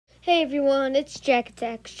Hey everyone, it's Jack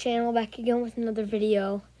Attack's channel back again with another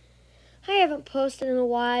video. I haven't posted in a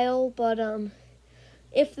while, but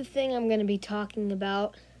if the thing I'm going to be talking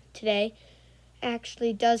about today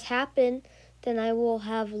actually does happen, then I will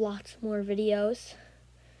have lots more videos.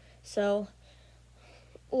 So,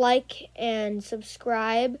 like and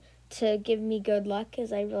subscribe to give me good luck,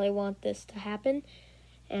 because I really want this to happen,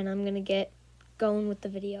 and I'm going to get going with the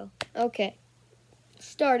video. Okay,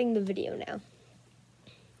 starting the video now.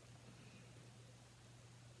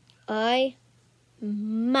 I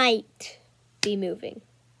might be moving.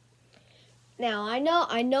 Now, I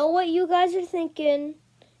know what you guys are thinking,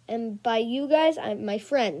 and by you guys, I'm my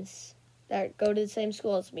friends that go to the same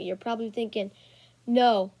school as me. You're probably thinking,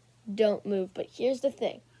 no, don't move. But here's the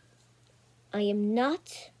thing. I am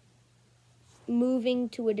not moving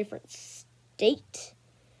to a different state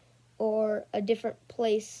or a different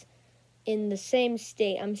place in the same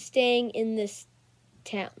state. I'm staying in this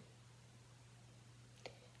town.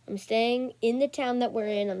 I'm staying in the town that we're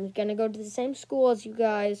in. I'm going to go to the same school as you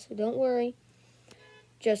guys, so don't worry.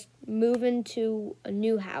 Just moving to a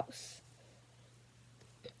new house.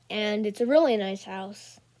 And it's a really nice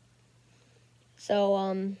house. So,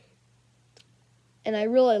 and I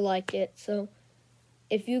really like it. So,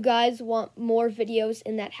 if you guys want more videos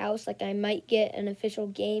in that house, like I might get an official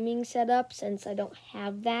gaming setup, since I don't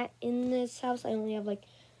have that in this house. I only have like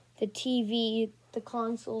the TV, the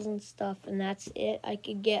consoles and stuff, and that's it. I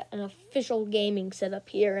could get an official gaming setup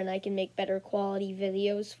here, and I can make better quality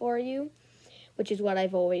videos for you, which is what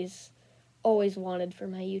I've always wanted for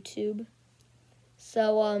my YouTube.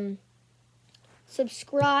 So,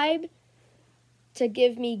 subscribe to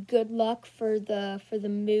give me good luck for the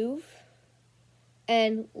move,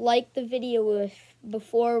 and like the video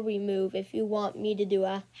before we move if you want me to do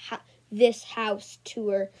this house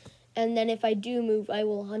tour. And then if I do move, I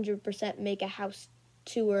will 100% make a house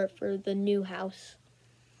tour for the new house.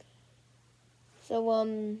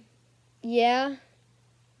 So, yeah.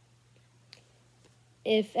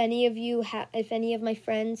 If any of my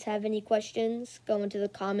friends have any questions, go into the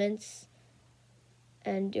comments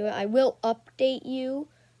and do it. I will update you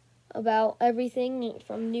about everything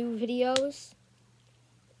from new videos.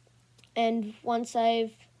 And once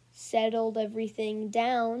I've settled everything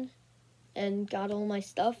down and got all my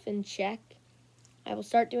stuff in check, I will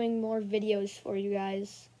start doing more videos for you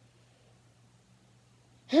guys.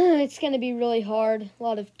 It's going to be really hard. A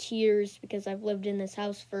lot of tears, because I've lived in this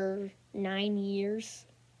house for 9 years.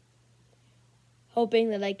 I'm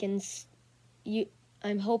hoping that I can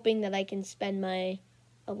spend my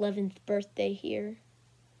 11th birthday here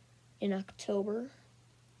in October.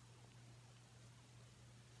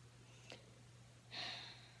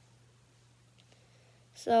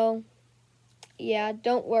 So, yeah,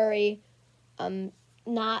 don't worry. I'm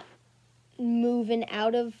not moving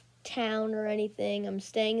out of town or anything. I'm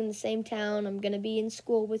staying in the same town. I'm going to be in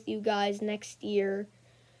school with you guys next year.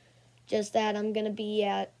 Just that I'm going to be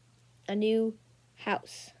at a new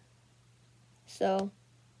house. So,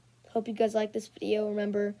 hope you guys like this video.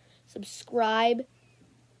 Remember, subscribe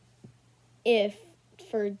to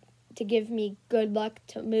give me good luck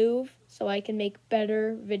to move, so I can make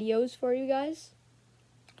better videos for you guys.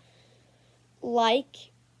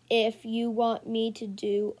 Like if you want me to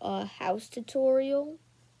do a house tutorial.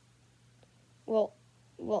 Well,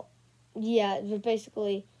 yeah,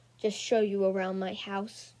 basically just show you around my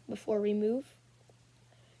house before we move.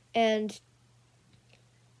 And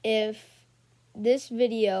if this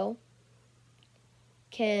video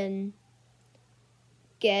can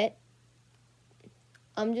get,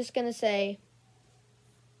 I'm just going to say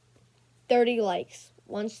 30 likes.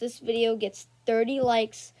 Once this video gets 30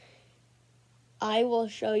 likes, I will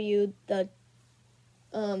show you the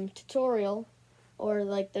tutorial, or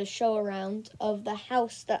like the show around of the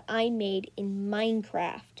house that I made in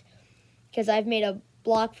Minecraft. Because I've made a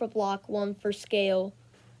block for block, 1 for scale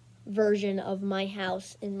version of my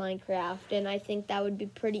house in Minecraft. And I think that would be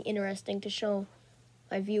pretty interesting to show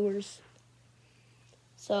my viewers.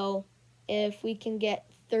 So, if we can get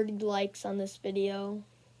 30 likes on this video,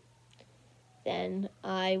 then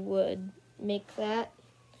I would make that.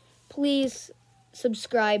 Please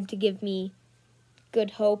subscribe to give me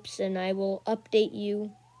good hopes, and I will update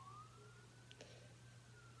you.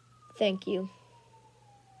 Thank you.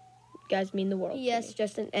 You guys mean the world. Yes,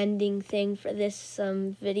 just an ending thing for this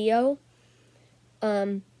video.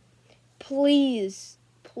 Please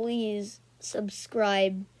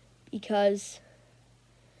subscribe, because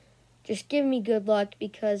just give me good luck,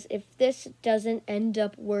 because if this doesn't end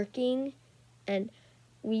up working and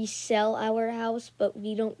we sell our house but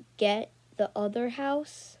we don't get the other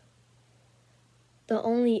house, the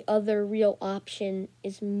only other real option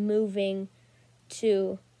is moving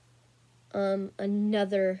to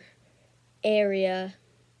another area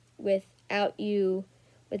without you,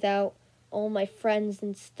 without all my friends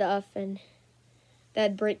and stuff, and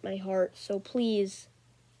that'd break my heart. So please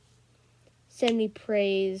send me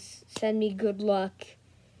praise, send me good luck,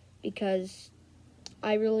 because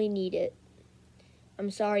I really need it. I'm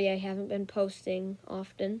sorry I haven't been posting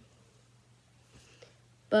often,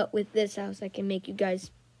 but with this house I can make you guys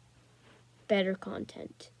better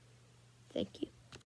content. Thank you.